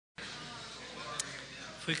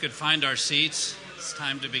we could find our seats, it's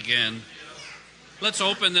time to begin. Let's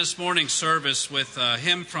open this morning's service with a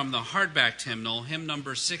hymn from the hardback hymnal, hymn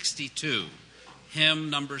number 62. Hymn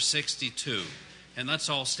number 62. And let's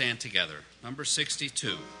all stand together. Number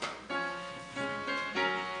 62.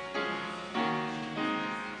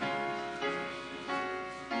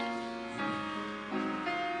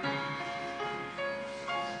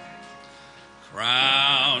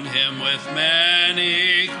 Crown him with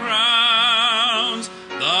many crowns,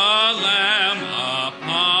 the Lamb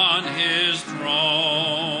upon his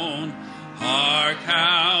throne. Hark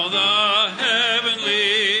how the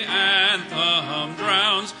heavenly anthem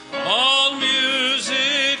drowns all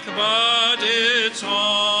music but its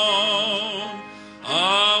own.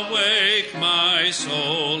 Awake, my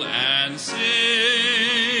soul, and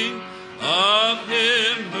sing of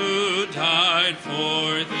him who died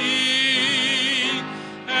for thee.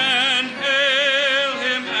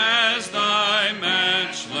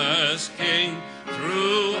 King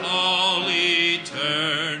through all eternity.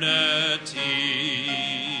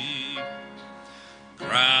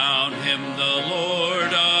 Crown him the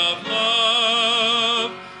Lord of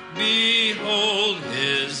love. Behold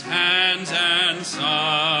his hands and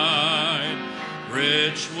side,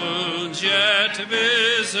 rich wounds yet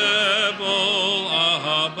visible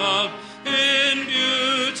above, in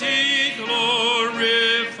beauty glorified.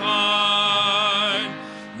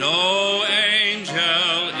 No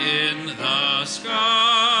angel in the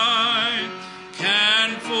sky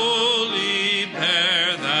can fully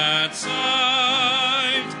bear that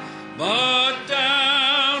sight, but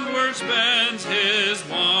downwards bends his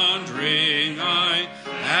wandering eye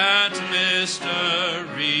at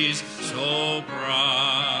mysteries so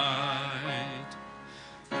bright.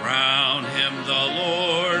 Crown him the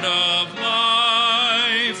Lord of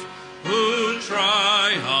life, who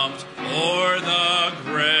triumphed o'er the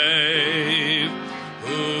grave,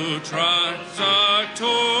 who triumphs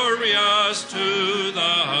victorious to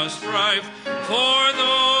the strife, for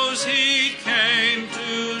those he came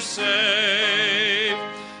to save.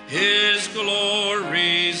 His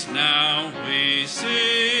glories now we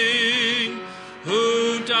sing,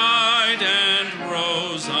 who died and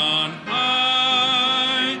rose on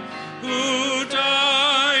high, who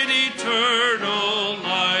died eternal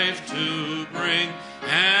life to bring,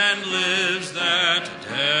 and lives that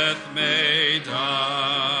death may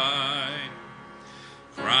die.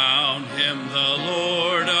 Crown him the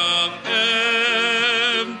Lord of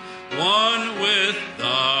heaven, one with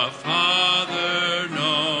the Father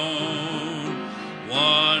known,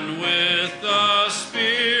 one with the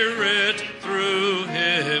Spirit through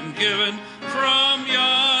him given, from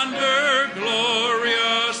yonder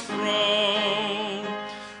glorious throne.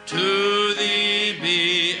 To thee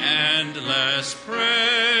be endless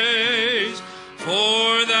praise,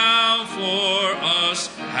 for thou for us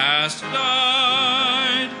hast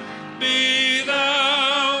died. Be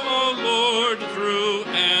thou, O Lord, through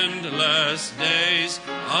endless days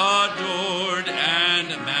adored and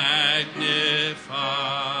magnified.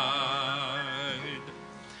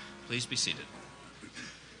 Please be seated.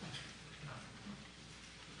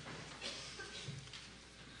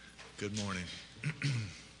 Good morning.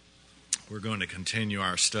 We're going to continue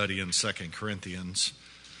our study in 2 Corinthians.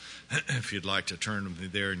 If you'd like to turn with me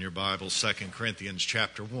there in your Bible, 2 Corinthians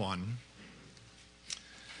chapter 1.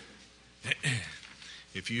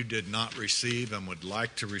 If you did not receive and would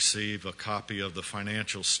like to receive a copy of the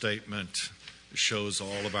financial statement that shows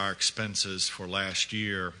all of our expenses for last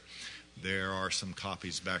year, there are some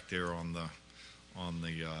copies back there on the what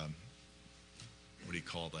do you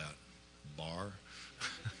call that? Bar?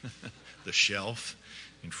 The shelf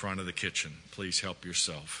in front of the kitchen. Please help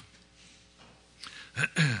yourself.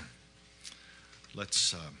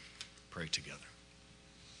 Let's pray together.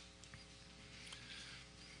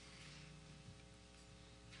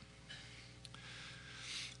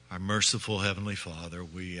 Our merciful Heavenly Father,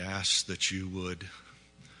 we ask that you would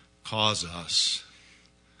cause us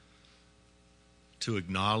to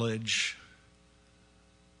acknowledge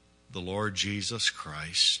the Lord Jesus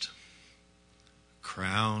Christ,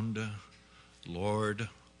 crowned Lord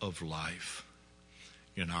of life,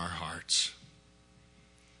 in our hearts.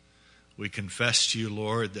 We confess to you,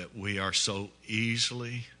 Lord, that we are so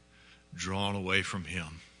easily drawn away from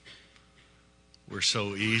him. We're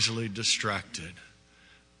so easily distracted.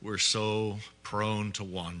 We're so prone to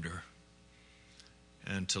wander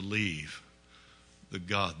and to leave the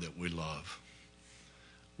God that we love.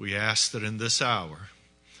 We ask that in this hour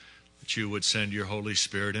that you would send your Holy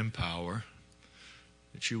Spirit in power,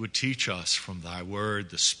 that you would teach us from thy word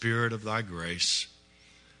the spirit of thy grace,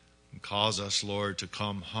 and cause us, Lord, to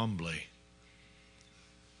come humbly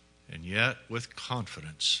and yet with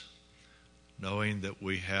confidence, knowing that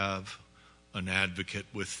we have an advocate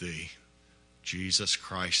with thee, Jesus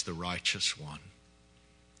Christ, the righteous one,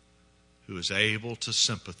 who is able to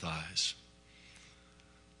sympathize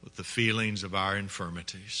with the feelings of our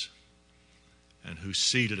infirmities, and who's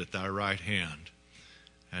seated at thy right hand,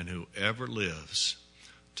 and who ever lives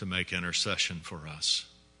to make intercession for us.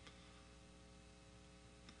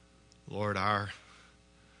 Lord, our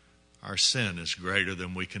sin is greater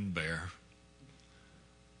than we can bear.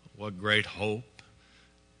 What great hope,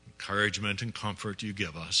 encouragement, and comfort you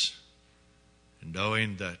give us in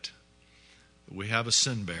knowing that we have a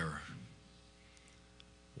sin bearer,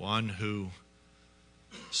 one who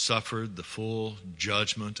suffered the full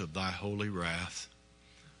judgment of thy holy wrath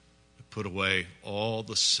to put away all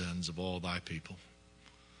the sins of all thy people.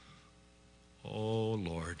 Oh,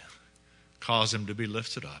 Lord, cause him to be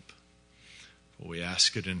lifted up. For we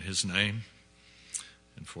ask it in his name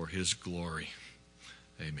and for his glory.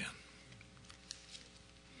 Amen.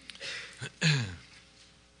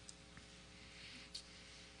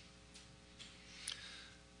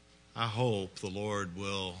 I hope the Lord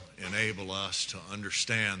will enable us to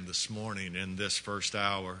understand this morning in this first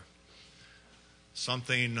hour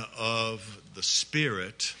something of the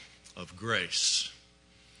Spirit of grace.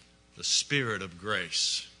 The Spirit of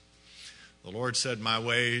grace. The Lord said, my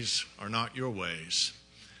ways are not your ways,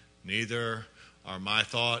 neither are my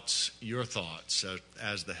thoughts your thoughts.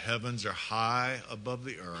 As the heavens are high above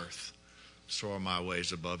the earth, so are my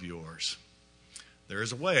ways above yours. There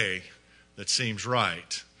is a way that seems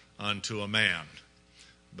right unto a man,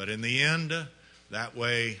 but in the end, that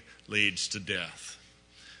way leads to death.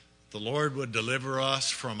 The Lord would deliver us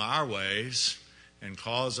from our ways and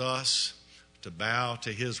cause us to bow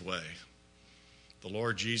to his way. The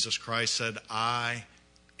Lord Jesus Christ said, I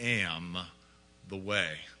am the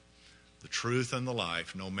way, the truth, and the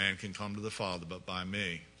life. No man can come to the Father but by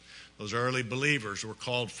me. Those early believers were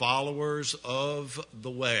called followers of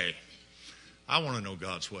the way. I want to know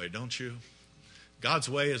God's way, don't you? God's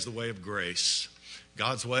way is the way of grace.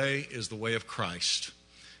 God's way is the way of Christ.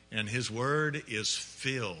 And his word is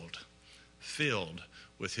filled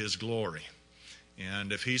with his glory.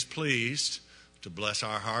 And if he's pleased to bless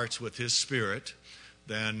our hearts with his Spirit,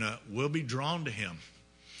 then we'll be drawn to him.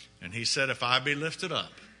 And he said, if I be lifted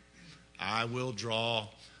up, I will draw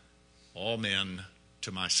all men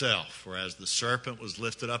to myself. For as the serpent was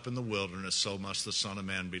lifted up in the wilderness, so must the Son of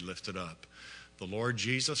Man be lifted up. The Lord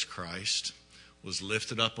Jesus Christ was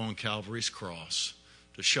lifted up on Calvary's cross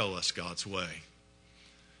to show us God's way.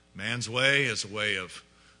 Man's way is a way of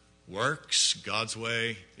works. God's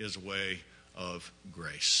way is a way of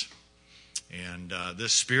grace. And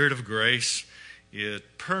this Spirit of grace,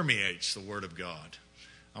 it permeates the Word of God.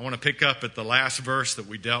 I want to pick up at the last verse that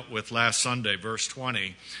we dealt with last Sunday, verse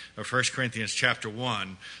 20 of 1 Corinthians chapter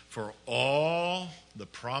 1. For all the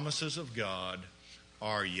promises of God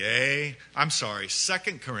are yea.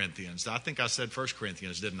 2 Corinthians. I think I said 1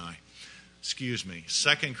 Corinthians, didn't I? Excuse me.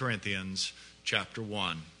 2 Corinthians chapter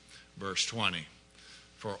 1, verse 20.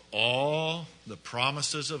 For all the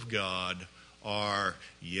promises of God are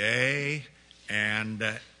yea and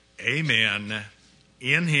amen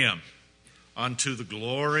in him, unto the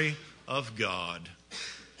glory of God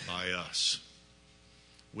by us.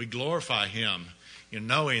 We glorify him in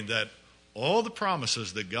knowing that all the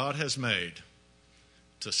promises that God has made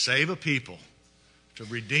to save a people, to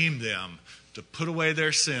redeem them, to put away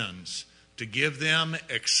their sins, to give them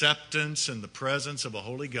acceptance in the presence of a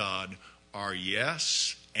holy God are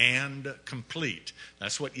yes and complete.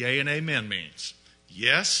 That's what yea and amen means.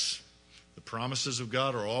 Yes, the promises of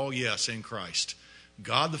God are all yes in Christ.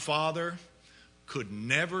 God the Father could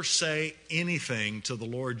never say anything to the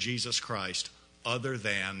Lord Jesus Christ other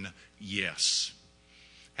than yes.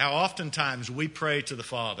 How oftentimes we pray to the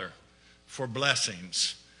Father for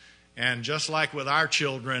blessings. And just like with our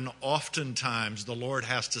children, oftentimes the Lord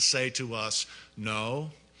has to say to us,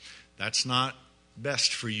 no, that's not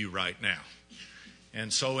best for you right now.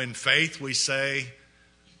 And so in faith we say,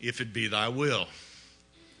 if it be thy will.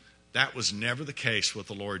 That was never the case with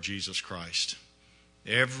the Lord Jesus Christ.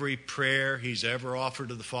 Every prayer he's ever offered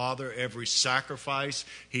to the Father, every sacrifice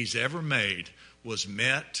he's ever made was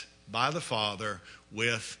met by the Father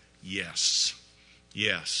with yes.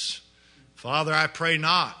 Yes. Father, I pray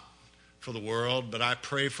not for the world, but I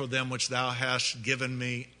pray for them which thou hast given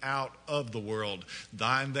me out of the world.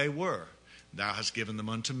 Thine they were. Thou hast given them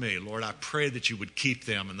unto me. Lord, I pray that you would keep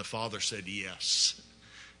them. And the Father said, yes.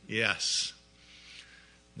 Yes.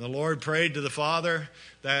 The Lord prayed to the Father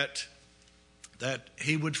that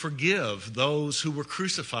he would forgive those who were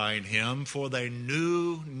crucifying him, for they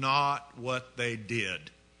knew not what they did.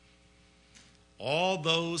 All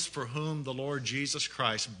those for whom the Lord Jesus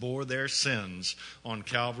Christ bore their sins on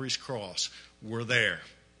Calvary's cross were there.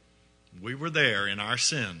 We were there in our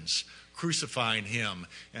sins, crucifying him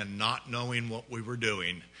and not knowing what we were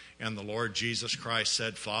doing. And the Lord Jesus Christ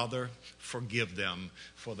said, Father, forgive them,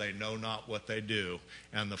 for they know not what they do.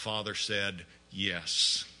 And the Father said,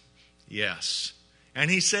 yes, yes. And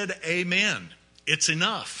he said, amen. It's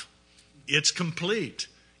enough. It's complete.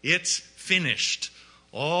 It's finished.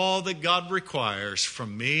 All that God requires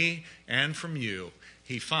from me and from you,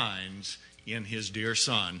 he finds in his dear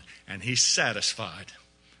Son. And he's satisfied.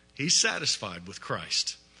 He's satisfied with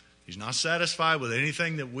Christ. He's not satisfied with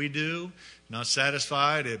anything that we do. Not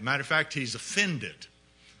satisfied. As a matter of fact, he's offended.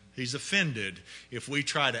 He's offended if we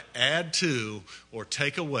try to add to or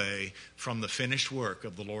take away from the finished work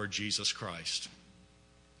of the Lord Jesus Christ.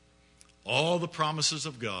 All the promises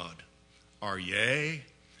of God are yea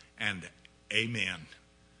and amen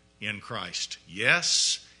in Christ.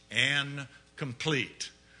 Yes and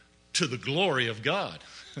complete to the glory of God.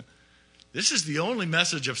 This is the only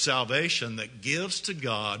message of salvation that gives to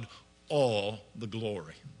God all the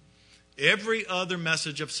glory. Every other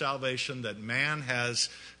message of salvation that man has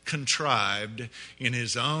contrived in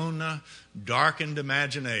his own darkened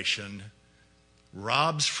imagination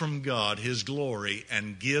robs from God his glory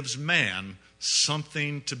and gives man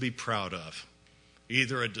something to be proud of.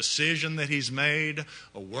 Either a decision that he's made,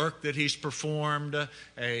 a work that he's performed,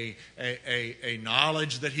 a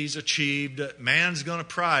knowledge that he's achieved. Man's going to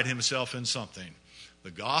pride himself in something.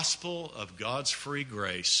 The gospel of God's free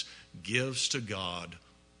grace gives to God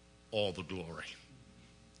all the glory.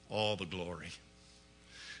 All the glory.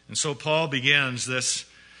 And so Paul begins this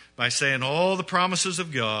by saying all the promises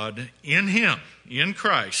of God in him, in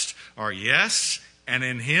Christ, are yes, and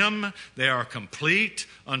in him they are complete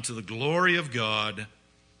unto the glory of God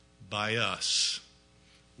by us.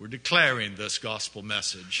 We're declaring this gospel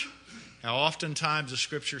message. How oftentimes the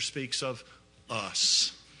Scripture speaks of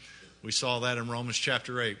us. We saw that in Romans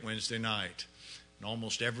chapter 8 Wednesday night. In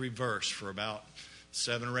almost every verse, for about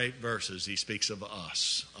 7 or 8 verses, he speaks of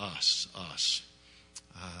us, us, us.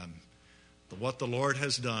 What the Lord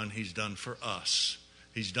has done, he's done for us.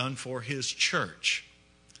 He's done for his church.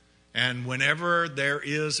 And whenever there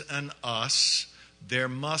is an us, there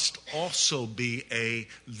must also be a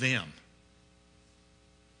them.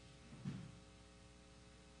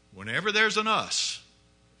 Whenever there's an us,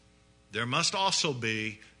 there must also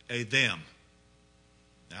be a them.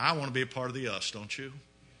 Now, I want to be a part of the us, don't you?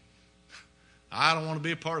 I don't want to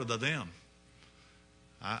be a part of the them.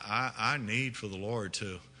 I need for the Lord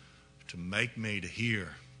to make me to hear,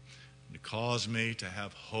 to cause me to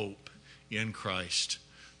have hope in Christ,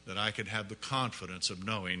 that I could have the confidence of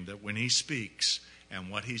knowing that when he speaks and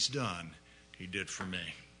what he's done, he did for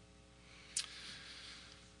me.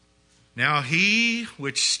 Now he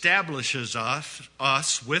which establishes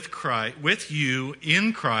us with Christ, with you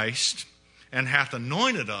in Christ, and hath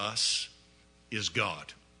anointed us, is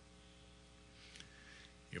God.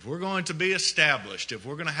 If we're going to be established, if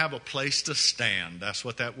we're going to have a place to stand, that's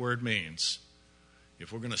what that word means.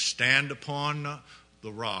 If we're going to stand upon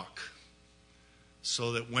the rock,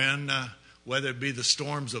 so that whether it be the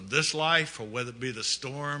storms of this life or whether it be the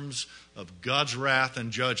storms of God's wrath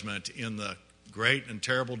and judgment in the great and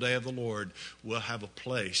terrible day of the Lord, we'll have a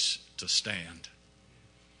place to stand.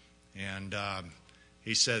 And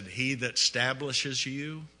he said, he that establishes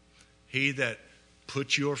you, he that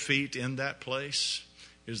puts your feet in that place,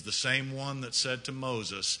 is the same one that said to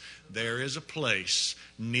Moses, there is a place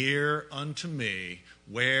near unto me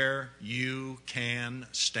where you can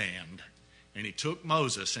stand. And he took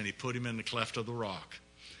Moses and he put him in the cleft of the rock.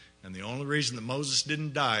 And the only reason that Moses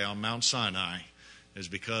didn't die on Mount Sinai is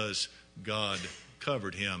because God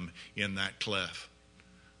covered him in that cleft.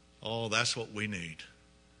 Oh, that's what we need.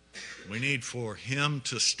 We need for him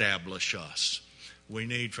to establish us. We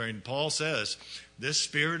need for, and Paul says, this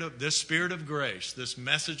spirit of grace, this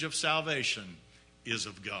message of salvation is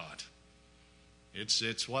of God.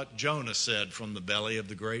 It's what Jonah said from the belly of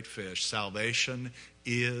the great fish. Salvation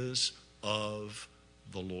is of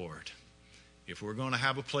the Lord. If we're going to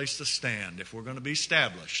have a place to stand, if we're going to be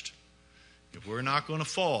established, if we're not going to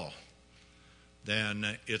fall,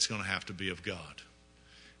 then it's going to have to be of God.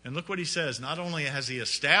 And look what he says. Not only has he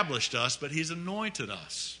established us, but he's anointed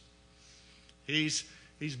us. He's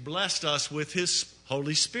blessed us with his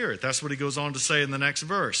Holy Spirit. That's what he goes on to say in the next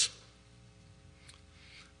verse.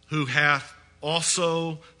 Who hath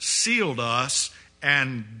also sealed us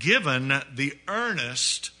and given the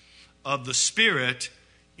earnest of the Spirit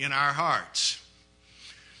in our hearts.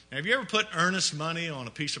 Now, have you ever put earnest money on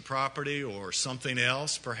a piece of property or something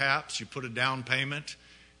else, perhaps? You put a down payment,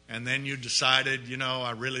 and then you decided,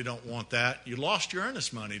 I really don't want that. You lost your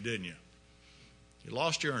earnest money, didn't you? You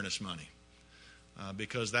lost your earnest money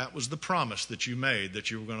because that was the promise that you made,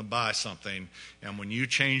 that you were going to buy something. And when you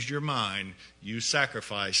changed your mind, you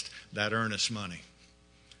sacrificed that earnest money.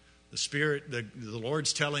 The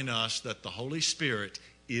Lord's telling us that the Holy Spirit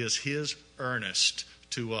is His earnest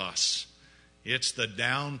to us. It's the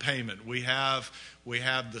down payment. We have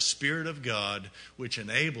the Spirit of God, which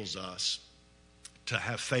enables us to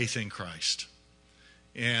have faith in Christ.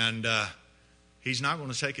 And He's not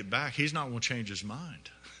going to take it back. He's not going to change His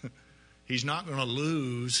mind. He's not going to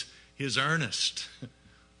lose His earnest.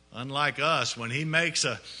 Unlike us, when He makes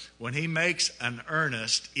an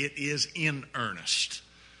earnest, it is in earnest.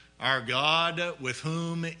 Our God, with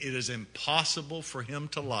whom it is impossible for Him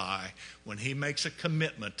to lie, when He makes a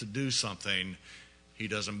commitment to do something, He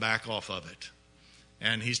doesn't back off of it.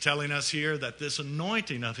 And He's telling us here that this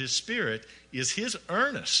anointing of His Spirit is His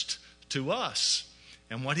earnest to us.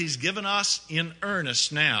 And what He's given us in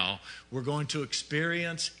earnest now, we're going to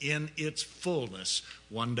experience in its fullness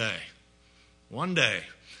one day. One day,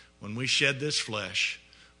 when we shed this flesh.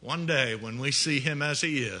 One day, when we see Him as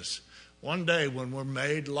He is. One day, when we're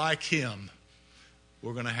made like Him,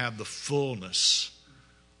 we're going to have the fullness.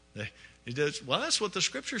 Well, that's what the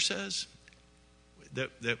Scripture says.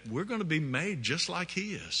 That we're going to be made just like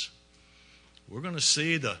He is. We're going to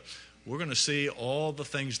see all the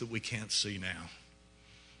things that we can't see now.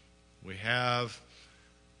 We have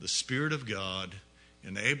the Spirit of God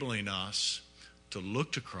enabling us to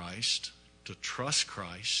look to Christ, to trust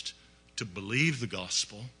Christ, to believe the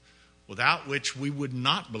gospel, without which we would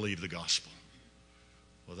not believe the gospel.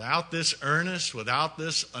 Without this earnest, without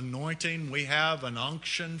this anointing, we have an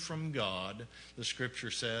unction from God, the Scripture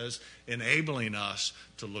says, enabling us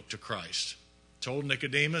to look to Christ. Told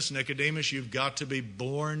Nicodemus, you've got to be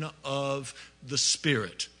born of the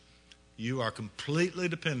Spirit. You are completely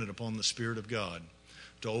dependent upon the Spirit of God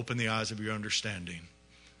to open the eyes of your understanding.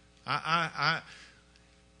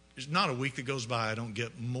 There's not a week that goes by I don't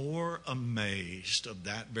get more amazed of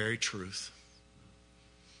that very truth.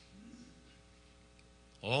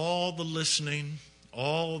 All the listening,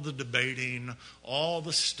 all the debating, all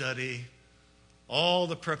the study, all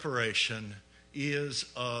the preparation is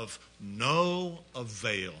of no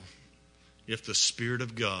avail if the Spirit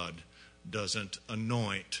of God doesn't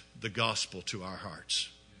anoint the gospel to our hearts.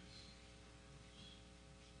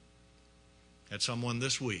 Had someone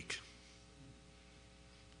this week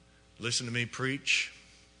listen to me preach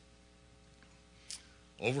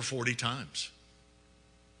over 40 times.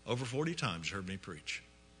 Over 40 times heard me preach.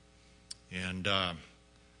 And a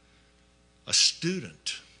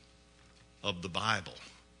student of the Bible,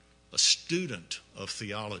 a student of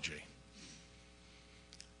theology.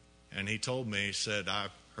 And he told me, he said,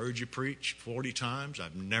 I've heard you preach 40 times.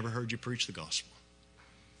 I've never heard you preach the gospel.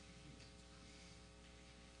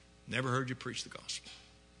 Never heard you preach the gospel.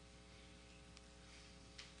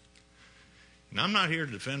 And I'm not here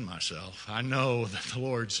to defend myself. I know that the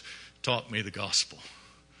Lord's taught me the gospel.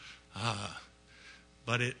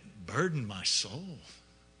 But it burdened my soul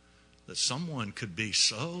that someone could be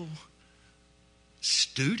so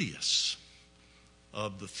studious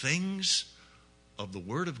of the things of the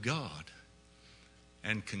Word of God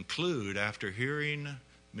and conclude after hearing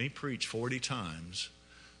me preach 40 times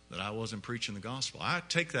that I wasn't preaching the gospel. I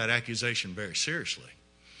take that accusation very seriously.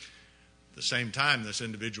 At the same time, this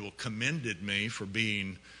individual commended me for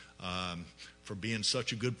being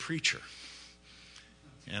such a good preacher.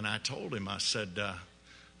 And I told him, I said,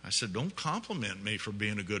 don't compliment me for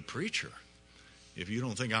being a good preacher if you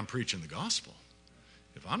don't think I'm preaching the gospel.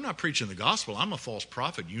 If I'm not preaching the gospel, I'm a false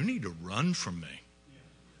prophet. You need to run from me.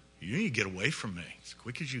 You need to get away from me as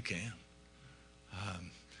quick as you can.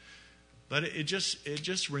 But it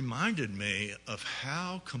just reminded me of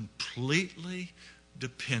how completely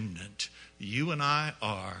dependent you and I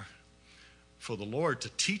are for the Lord to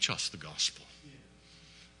teach us the gospel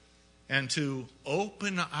and to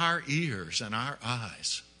open our ears and our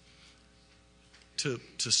eyes to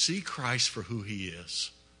see Christ for who He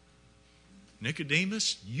is.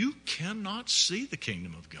 Nicodemus, you cannot see the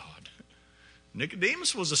kingdom of God.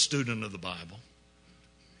 Nicodemus was a student of the Bible.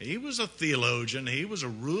 He was a theologian. He was a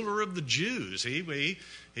ruler of the Jews. He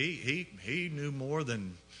knew more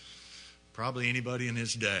than probably anybody in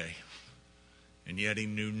his day. And yet he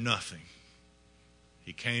knew nothing.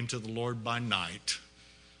 He came to the Lord by night,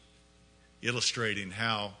 illustrating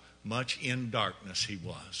how much in darkness he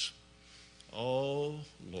was. Oh,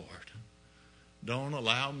 Lord, don't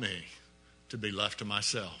allow me to be left to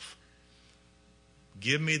myself.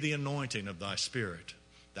 Give me the anointing of Thy Spirit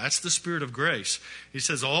That's the Spirit of grace. He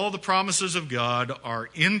says, all the promises of God are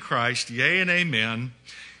in Christ, yea and amen.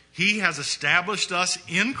 He has established us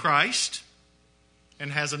in Christ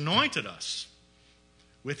and has anointed us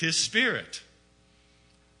with His Spirit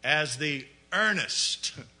as the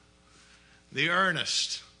earnest. The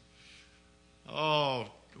earnest. Oh,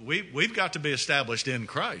 we've got to be established in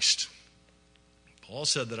Christ. Paul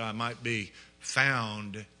said that I might be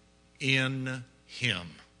found in Him.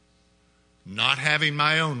 Not having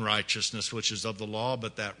my own righteousness, which is of the law,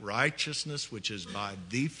 but that righteousness which is by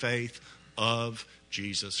the faith of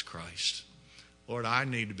Jesus Christ. Lord, I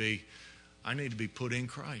need to be put in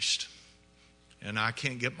Christ. And I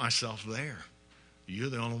can't get myself there. You're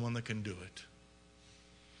the only one that can do it.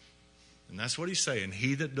 And that's what he's saying.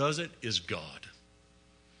 He that does it is God.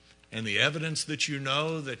 And the evidence that you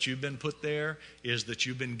know that you've been put there is that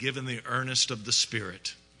you've been given the earnest of the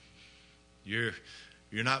Spirit. You're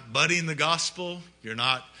not budding the gospel. You're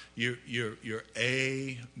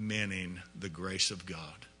amening the grace of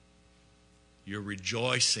God. You're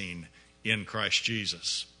rejoicing in Christ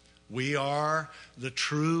Jesus. We are the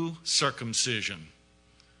true circumcision.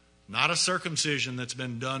 Not a circumcision that's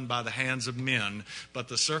been done by the hands of men, but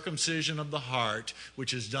the circumcision of the heart,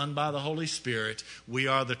 which is done by the Holy Spirit. We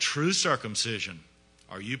are the true circumcision.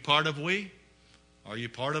 Are you part of we? Are you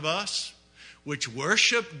part of us? Which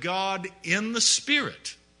worship God in the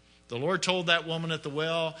Spirit. The Lord told that woman at the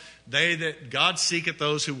well, God seeketh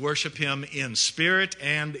those who worship Him in spirit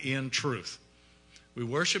and in truth. We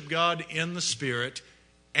worship God in the Spirit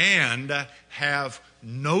and have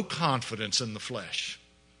no confidence in the flesh.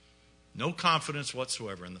 No confidence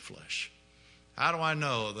whatsoever in the flesh. How do I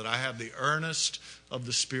know that I have the earnest of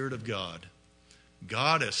the Spirit of God?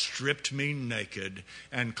 God has stripped me naked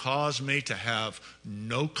and caused me to have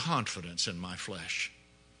no confidence in my flesh.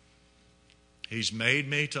 He's made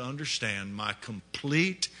me to understand my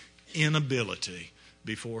complete inability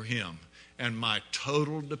before Him and my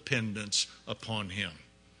total dependence upon Him.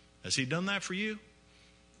 Has He done that for you?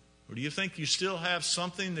 Or do you think you still have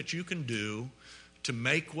something that you can do to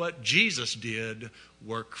make what Jesus did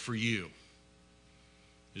work for you?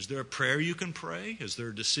 Is there a prayer you can pray? Is there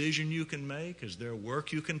a decision you can make? Is there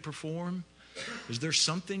work you can perform? Is there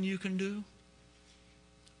something you can do?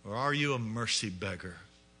 Or are you a mercy beggar?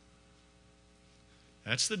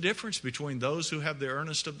 That's the difference between those who have the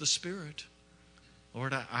earnest of the Spirit.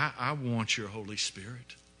 Lord, I want your Holy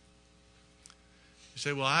Spirit. You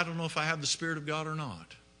say, well, I don't know if I have the Spirit of God or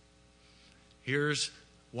not. Here's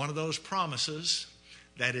one of those promises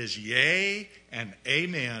that is yea and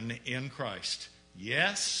amen in Christ.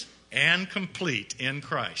 Yes and complete in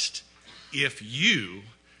Christ. If you,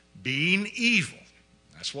 being evil,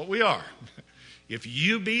 that's what we are. If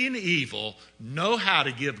you, being evil, know how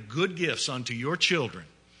to give good gifts unto your children.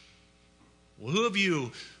 Well, who of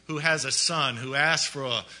you who has a son who asks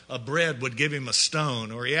for a bread would give him a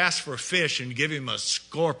stone, or he asks for a fish and give him a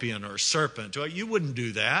scorpion or a serpent? You wouldn't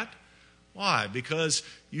do that. Why? Because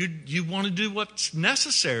you want to do what's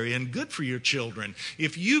necessary and good for your children.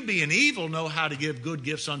 If you, being evil, know how to give good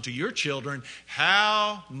gifts unto your children,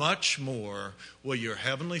 how much more will your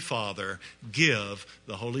heavenly Father give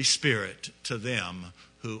the Holy Spirit to them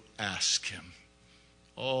who ask Him?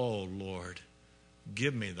 Oh, Lord,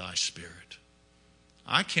 give me thy Spirit.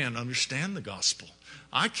 I can't understand the gospel.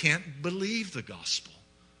 I can't believe the gospel.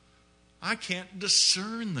 I can't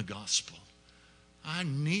discern the gospel. I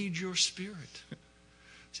need your Spirit.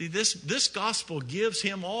 See, this gospel gives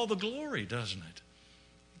Him all the glory, doesn't it?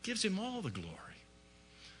 It gives Him all the glory.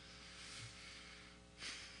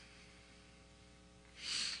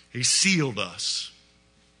 He sealed us.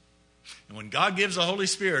 And when God gives the Holy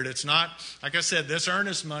Spirit, it's not, like I said, this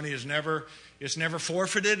earnest money is never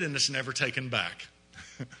forfeited and it's never taken back.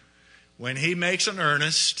 When He makes an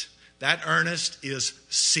earnest, that earnest is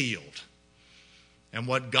sealed. And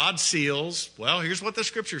what God seals, well, here's what the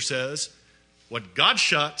Scripture says. What God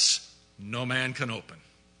shuts, no man can open.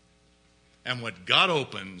 And what God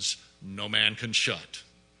opens, no man can shut.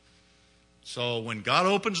 So when God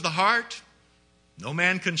opens the heart, no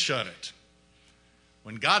man can shut it.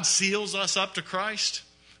 When God seals us up to Christ,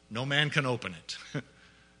 no man can open it.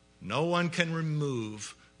 No one can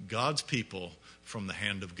remove God's people from the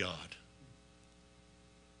hand of God.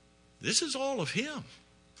 This is all of Him.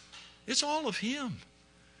 It's all of Him.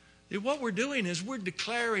 What we're doing is we're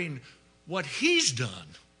declaring what He's done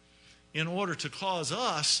in order to cause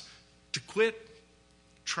us to quit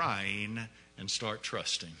trying and start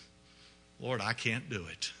trusting. Lord, I can't do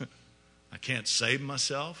it. I can't save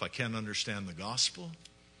myself. I can't understand the gospel.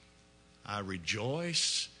 I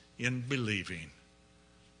rejoice in believing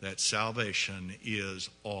that salvation is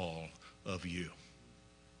all of you.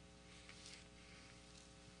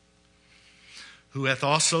 who hath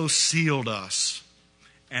also sealed us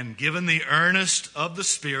and given the earnest of the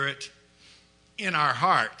Spirit in our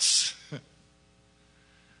hearts.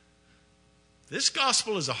 This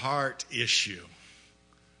gospel is a heart issue.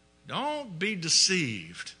 Don't be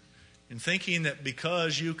deceived in thinking that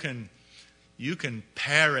because you can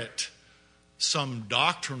parrot some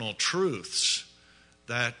doctrinal truths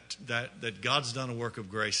that God's done a work of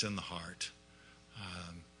grace in the heart.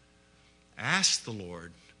 Ask the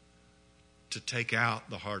Lord to take out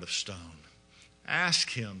the heart of stone. Ask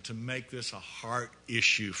Him to make this a heart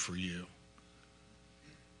issue for you.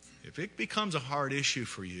 If it becomes a heart issue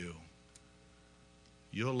for you,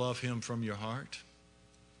 you'll love Him from your heart.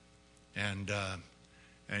 And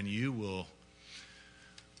you will,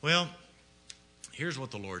 well, here's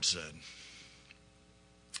what the Lord said.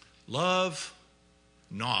 Love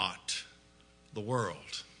not the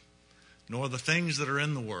world, nor the things that are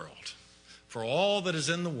in the world. For all that is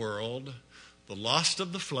in the world, the lust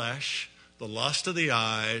of the flesh, the lust of the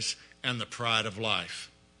eyes, and the pride of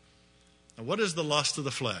life. Now, what is the lust of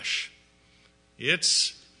the flesh?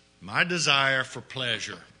 It's my desire for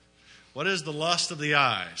pleasure. What is the lust of the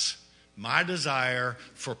eyes? My desire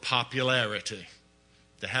for popularity,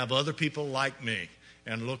 to have other people like me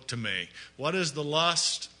and look to me. What is the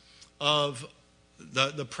lust of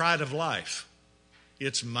the pride of life?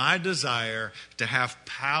 It's my desire to have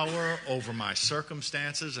power over my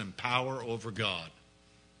circumstances and power over God.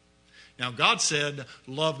 Now, God said,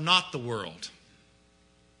 love not the world.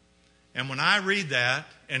 And when I read that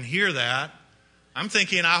and hear that, I'm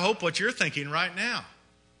thinking, I hope what you're thinking right now.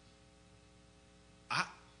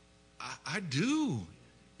 I do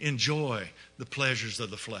enjoy the pleasures of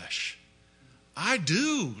the flesh. I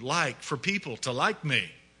do like for people to like me.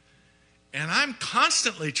 And I'm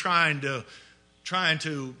constantly trying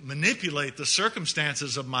to manipulate the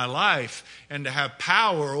circumstances of my life and to have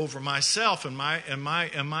power over myself and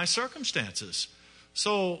my circumstances.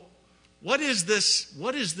 So what is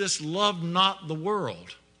this love not the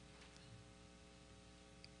world?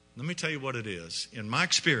 Let me tell you what it is. In my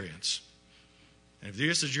experience, and if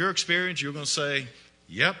this is your experience, you're going to say,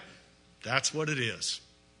 yep, that's what it is.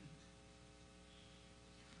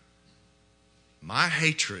 My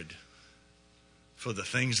hatred for the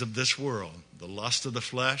things of this world, the lust of the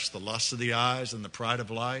flesh, the lust of the eyes, and the pride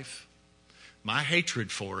of life, my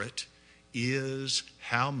hatred for it is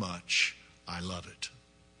how much I love it.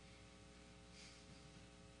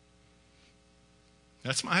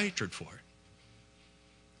 That's my hatred for it.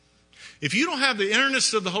 If you don't have the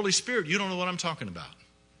earnest of the Holy Spirit, you don't know what I'm talking about.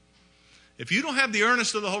 If you don't have the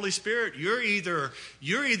earnest of the Holy Spirit, you're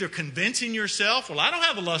either convincing yourself, well, I don't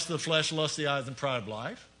have the lust of the flesh, the lust of the eyes, and pride of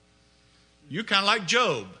life. You're kind of like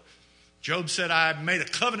Job. Job said, I made a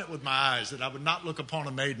covenant with my eyes that I would not look upon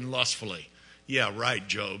a maiden lustfully. Yeah, right,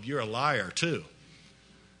 Job. You're a liar too.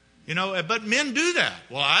 But men do that.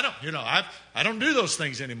 Well, I don't do those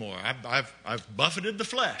things anymore. I've buffeted the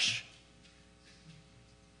flesh.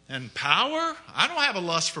 And power, I don't have a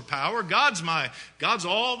lust for power. God's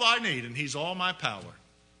all I need, and He's all my power.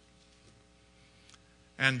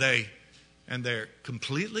 And they're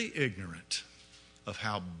completely ignorant of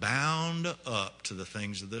how bound up to the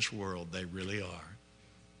things of this world they really are.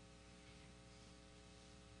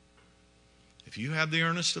 If you have the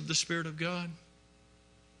earnest of the Spirit of God,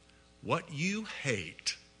 what you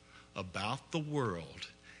hate about the world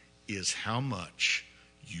is how much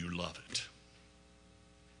you love it.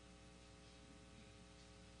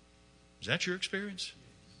 Is that your experience?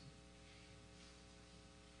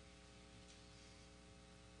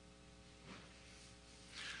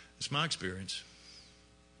 It's my experience.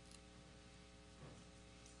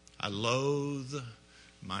 I loathe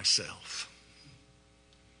myself.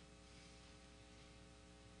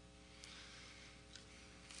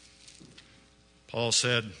 Paul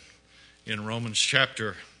said in Romans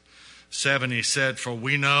chapter 7, he said, for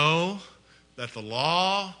we know that the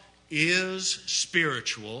law is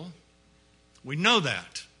spiritual. We know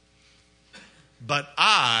that. But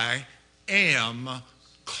I am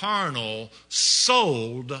carnal,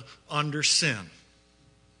 sold under sin.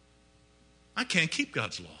 I can't keep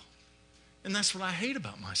God's law. And that's what I hate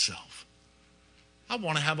about myself. I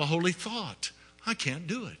want to have a holy thought. I can't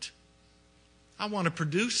do it. I want to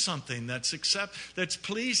produce something that's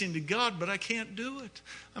pleasing to God, but I can't do it.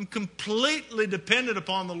 I'm completely dependent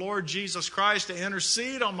upon the Lord Jesus Christ to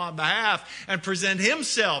intercede on my behalf and present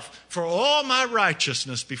Himself for all my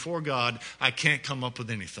righteousness before God. I can't come up with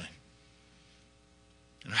anything.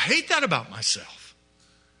 And I hate that about myself.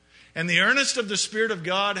 And the earnest of the Spirit of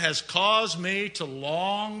God has caused me to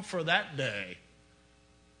long for that day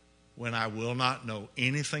when I will not know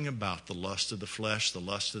anything about the lust of the flesh, the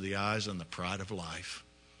lust of the eyes, and the pride of life.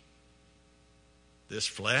 This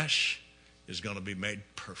flesh is going to be made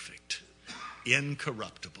perfect,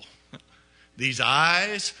 incorruptible. These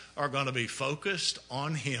eyes are going to be focused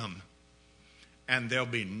on Him. And there'll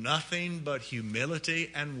be nothing but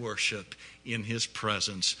humility and worship in His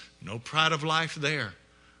presence. No pride of life there.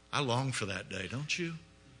 I long for that day, don't you?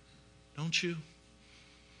 Don't you?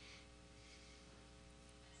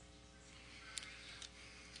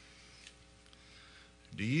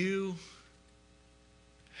 Do you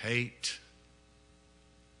hate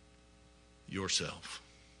yourself?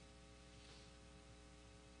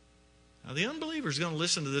 Now, the unbeliever is going to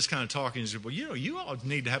listen to this kind of talking and say, well, you all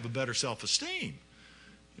need to have a better self-esteem.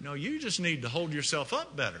 You just need to hold yourself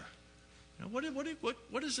up better.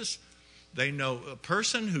 What is this? They know a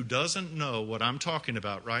person who doesn't know what I'm talking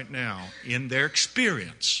about right now in their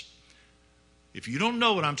experience. If you don't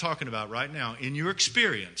know what I'm talking about right now in your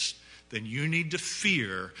experience, then you need to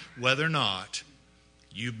fear whether or not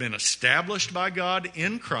you've been established by God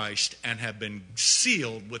in Christ and have been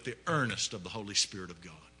sealed with the earnest of the Holy Spirit of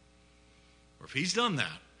God. Or if He's done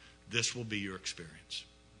that, this will be your experience.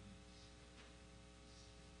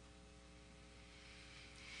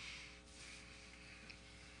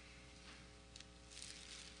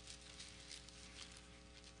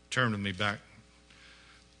 Turn with me back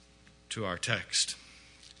to our text.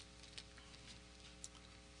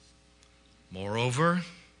 Moreover,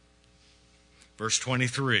 verse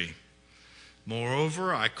 23,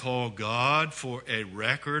 moreover, I call God for a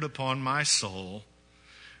record upon my soul,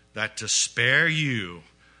 that to spare you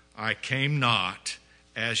I came not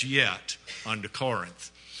as yet unto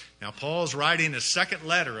Corinth. Now, Paul's writing a second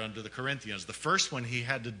letter unto the Corinthians. The first one, he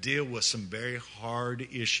had to deal with some very hard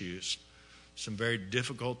issues, some very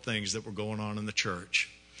difficult things that were going on in the church.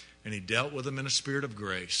 And he dealt with them in a spirit of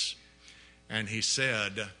grace. And he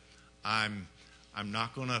said, I'm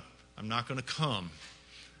not going to come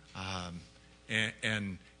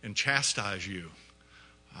and chastise you.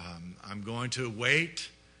 I'm going to wait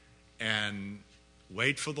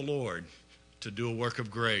for the Lord to do a work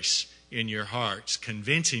of grace in your hearts,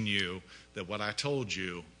 convincing you that what I told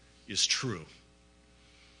you is true.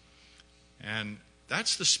 And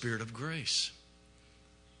that's the spirit of grace.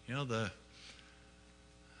 I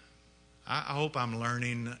hope I'm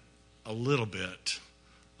learning a little bit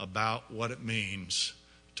about what it means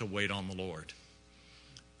to wait on the Lord.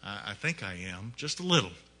 I think I am, just a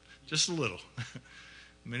little.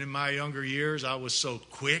 I mean, in my younger years, I was so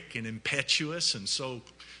quick and impetuous and so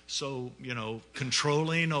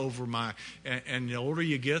controlling over my... And the older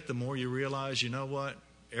you get, the more you realize, you know what?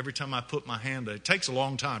 Every time I put my hand... It takes a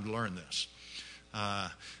long time to learn this.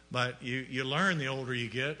 But you learn the older you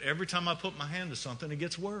get. Every time I put my hand to something, it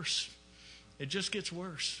gets worse. It just gets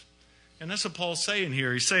worse. And that's what Paul's saying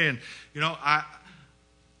here. He's saying,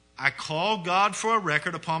 I call God for a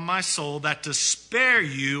record upon my soul that to spare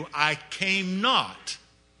you I came not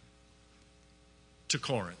to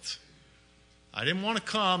Corinth. I didn't want to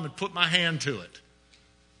come and put my hand to it.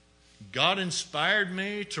 God inspired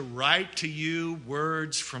me to write to you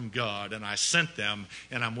words from God, and I sent them,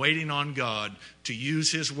 and I'm waiting on God to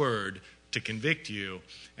use His word to convict you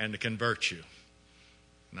and to convert you.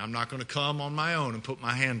 And I'm not going to come on my own and put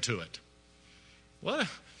my hand to it. What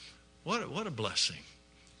a blessing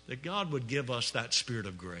that God would give us that spirit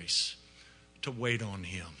of grace to wait on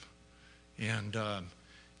Him and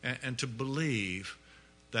to believe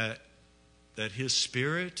that His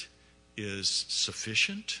Spirit is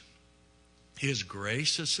sufficient. His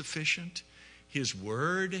grace is sufficient. His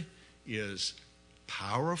word is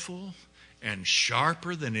powerful and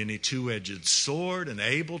sharper than any two-edged sword and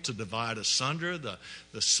able to divide asunder the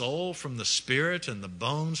soul from the spirit and the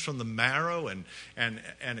bones from the marrow and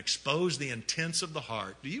expose the intents of the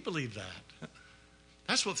heart. Do you believe that?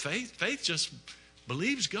 That's what faith just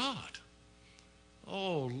believes God.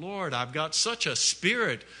 Oh, Lord, I've got such a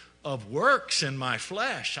spirit of works in my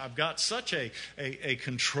flesh. I've got such a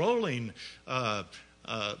controlling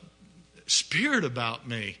spirit about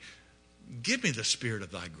me. Give me the spirit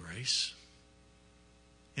of thy grace.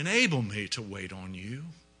 Enable me to wait on you.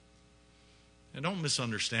 And don't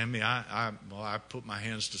misunderstand me. I put my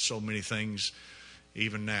hands to so many things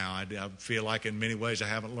even now. I feel like in many ways I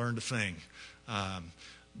haven't learned a thing.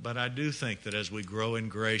 But I do think that as we grow in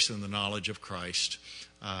grace and the knowledge of Christ,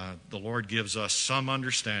 the Lord gives us some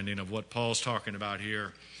understanding of what Paul's talking about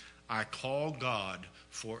here. I call God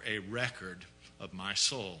for a record of my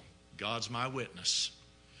soul. God's my witness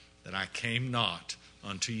that I came not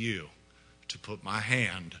unto you to put my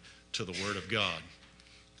hand to the Word of God.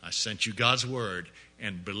 I sent you God's Word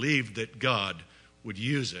and believed that God would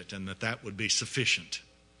use it and that would be sufficient.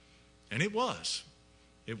 And it was.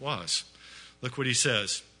 It was. Look what he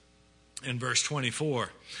says in verse 24.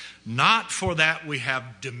 Not for that we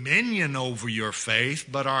have dominion over your faith,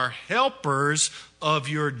 but are helpers of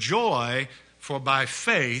your joy, for by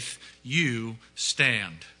faith you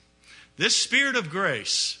stand. This Spirit of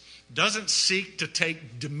grace doesn't seek to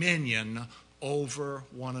take dominion over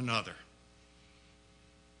one another.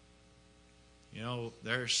 You know,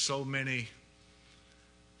 there's so many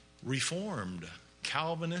Reformed,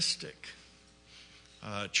 Calvinistic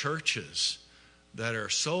churches that are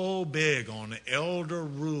so big on elder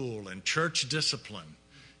rule and church discipline.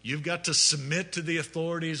 You've got to submit to the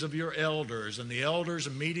authorities of your elders, and the elders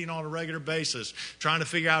are meeting on a regular basis, trying to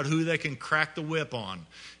figure out who they can crack the whip on.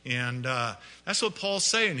 And that's what Paul's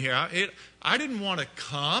saying here. I didn't want to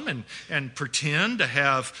come and pretend to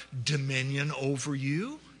have dominion over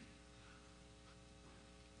you.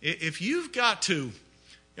 If you've got to,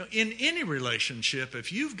 in any relationship,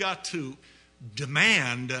 if you've got to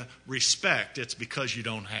demand respect, it's because you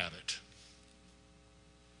don't have it.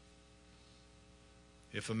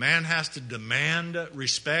 If a man has to demand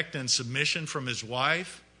respect and submission from his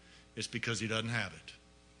wife, it's because he doesn't have it.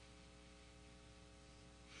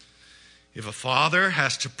 If a father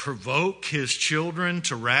has to provoke his children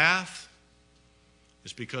to wrath,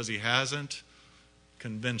 it's because he hasn't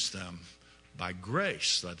convinced them by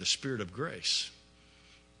grace, by the Spirit of grace.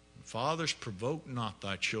 Fathers, provoke not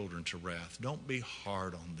thy children to wrath. Don't be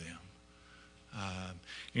hard on them.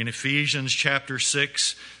 In Ephesians chapter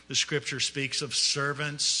 6, the Scripture speaks of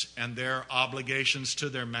servants and their obligations to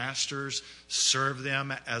their masters. Serve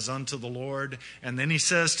them as unto the Lord. And then he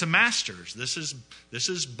says to masters, this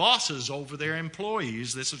is bosses over their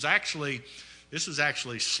employees. This is actually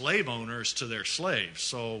slave owners to their slaves.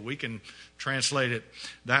 So we can translate it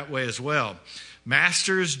that way as well.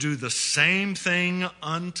 Masters, do the same thing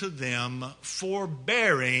unto them,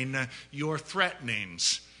 forbearing your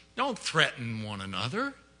threatenings. Don't threaten one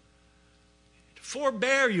another.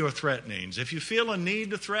 Forbear your threatenings. If you feel a need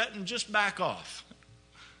to threaten, just back off.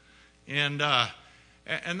 And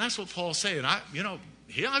that's what Paul's saying.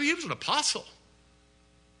 He was an apostle.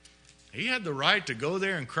 He had the right to go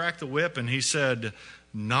there and crack the whip, and he said,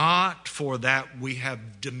 not for that we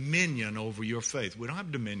have dominion over your faith. We don't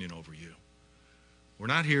have dominion over you. We're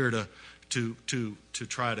not here to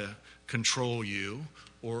try to control you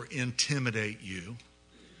or intimidate you.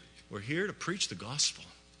 We're here to preach the gospel,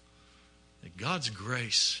 that God's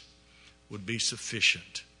grace would be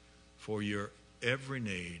sufficient for your every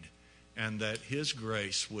need, and that His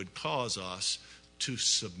grace would cause us to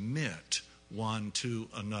submit one to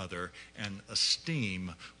another and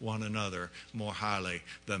esteem one another more highly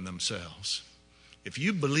than themselves. If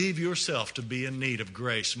you believe yourself to be in need of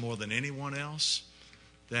grace more than anyone else,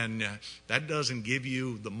 then that doesn't give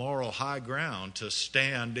you the moral high ground to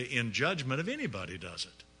stand in judgment of anybody, does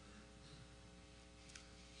it?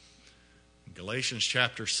 Galatians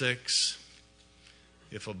chapter 6,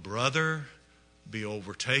 if a brother be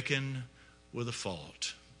overtaken with a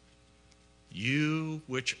fault, you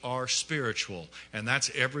which are spiritual, and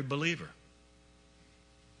that's every believer.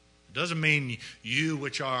 It doesn't mean you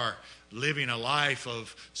which are living a life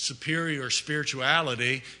of superior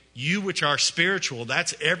spirituality. You which are spiritual,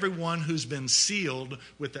 that's everyone who's been sealed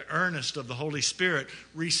with the earnest of the Holy Spirit.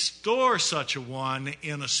 Restore such a one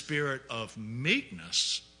in a spirit of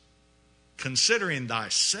meekness, considering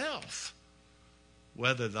thyself,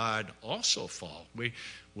 whether thou'd also fall. We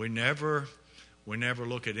never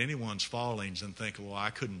look at anyone's fallings and think, well, I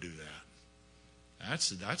couldn't do that.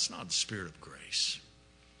 That's not the spirit of grace.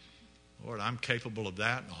 Lord, I'm capable of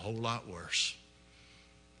that and a whole lot worse.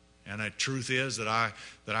 And the truth is that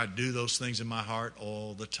I do those things in my heart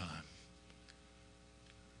all the time.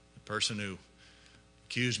 The person who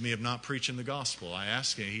accused me of not preaching the gospel, I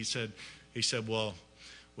asked him, he said, well,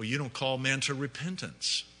 you don't call men to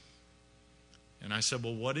repentance. And I said,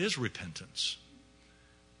 well, what is repentance?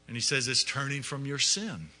 And he says, it's turning from your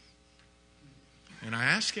sin. And I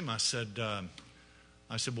asked him, I said,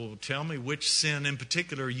 well, tell me which sin in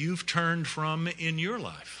particular you've turned from in your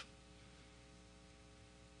life.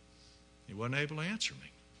 He wasn't able to answer me.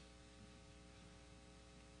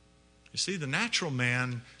 You see, the natural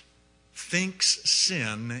man thinks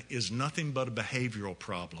sin is nothing but a behavioral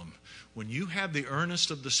problem. When you have the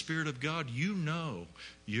earnest of the Spirit of God, you know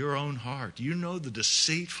your own heart. You know the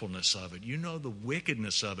deceitfulness of it. You know the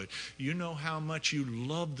wickedness of it. You know how much you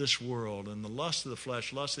love this world and the lust of the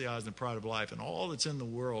flesh, lust of the eyes, and the pride of life, and all that's in the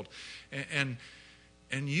world. And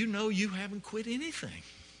you know you haven't quit anything.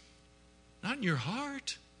 Not in your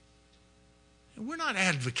heart. We're not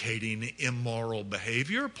advocating immoral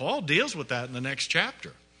behavior. Paul deals with that in the next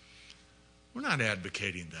chapter. We're not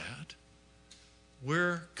advocating that.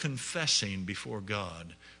 We're confessing before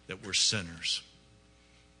God that we're sinners.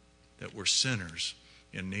 That we're sinners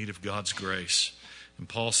in need of God's grace. And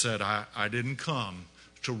Paul said, I didn't come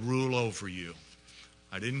to rule over you.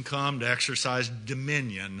 I didn't come to exercise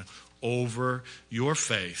dominion over your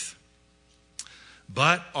faith,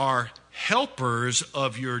 but are helpers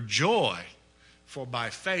of your joy, for by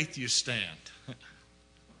faith you stand.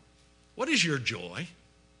 What is your joy?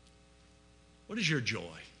 What is your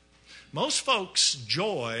joy? Most folks'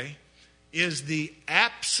 joy is the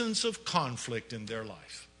absence of conflict in their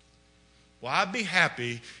life. Well, I'd be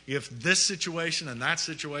happy if this situation and that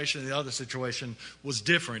situation and the other situation was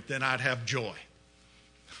different, then I'd have joy.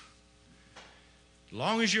 As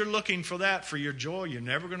long as you're looking for that for your joy, you're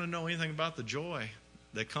never going to know anything about the joy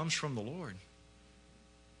that comes from the Lord.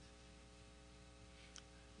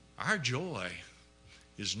 Our joy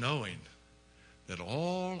is knowing that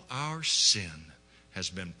all our sin has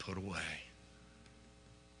been put away.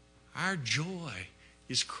 Our joy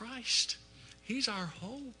is Christ. He's our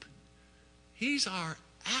hope. He's our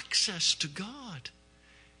access to God.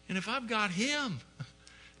 And if I've got Him,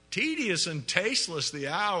 tedious and tasteless the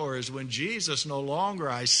hours when Jesus no longer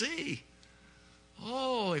I see.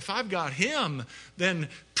 Oh, if I've got Him, then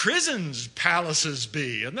prisons, palaces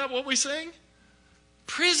be. Isn't that what we sing?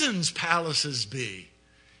 Prisons, palaces be.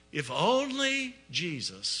 If only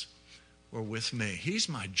Jesus were with me. He's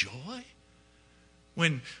my joy.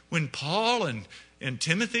 When Paul and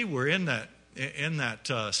Timothy were in that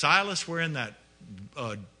Silas were in that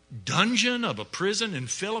dungeon of a prison in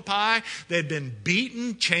Philippi, they'd been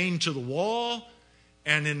beaten, chained to the wall,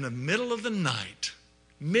 and in the middle of the night,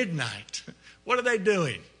 midnight, what are they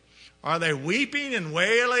doing? Are they weeping and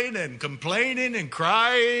wailing and complaining and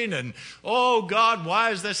crying and, oh God, why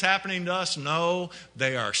is this happening to us? No,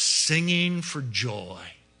 they are singing for joy.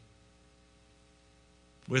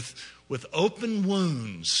 With open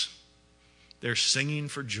wounds, they're singing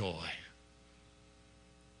for joy.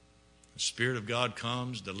 The Spirit of God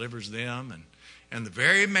comes, delivers them, and the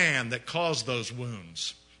very man that caused those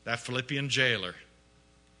wounds, that Philippian jailer,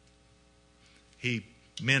 he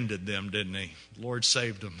mended them, didn't he? The Lord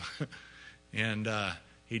saved them. And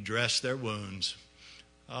He dressed their wounds.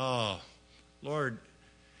 Oh, Lord.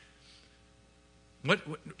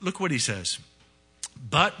 Look what He says.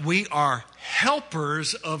 But we are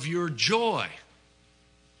helpers of your joy.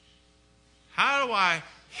 How do I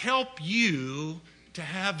help you to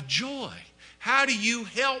have joy? How do you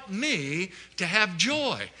help me to have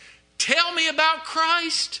joy? Tell me about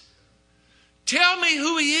Christ. Tell me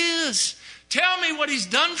who He is. Tell me what He's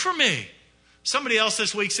done for me. Somebody else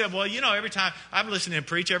this week said, well, every time I've listened to him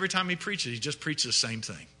preach, every time he preaches, he just preaches the same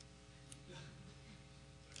thing.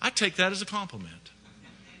 I take that as a compliment.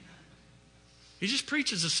 He just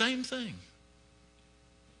preaches the same thing.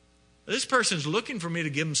 This person's looking for me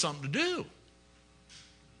to give him something to do.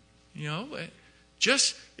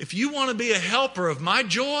 Just if you want to be a helper of my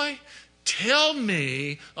joy, tell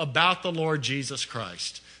me about the Lord Jesus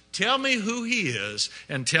Christ. Tell me who He is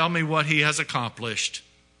and tell me what He has accomplished.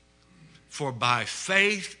 For by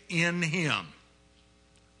faith in Him,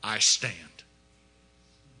 I stand.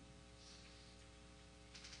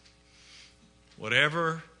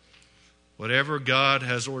 Whatever God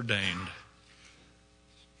has ordained,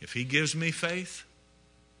 if He gives me faith,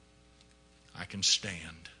 I can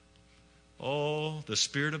stand. Oh, the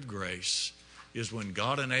Spirit of grace is when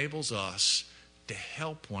God enables us to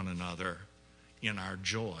help one another in our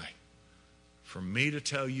joy. For me to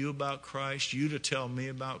tell you about Christ, you to tell me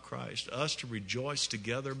about Christ, us to rejoice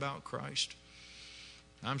together about Christ.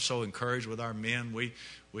 I'm so encouraged with our men.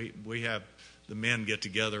 We have the men get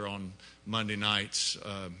together on Monday nights.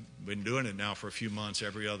 Been doing it now for a few months,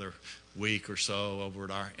 every other week or so over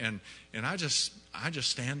at our and I just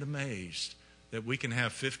stand amazed that we can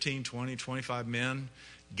have 15, 20, 25 men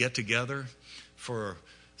get together for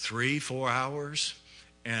 3-4 hours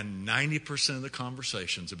and 90% of the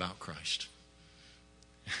conversation's about Christ.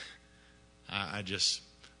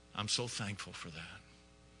 I'm so thankful for that.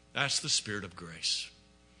 That's the Spirit of grace.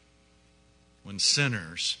 When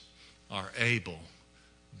sinners are able,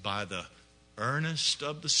 by the earnest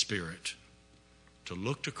of the Spirit, to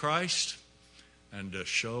look to Christ and to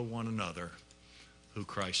show one another who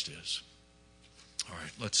Christ is. All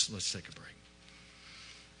right, let's take a break.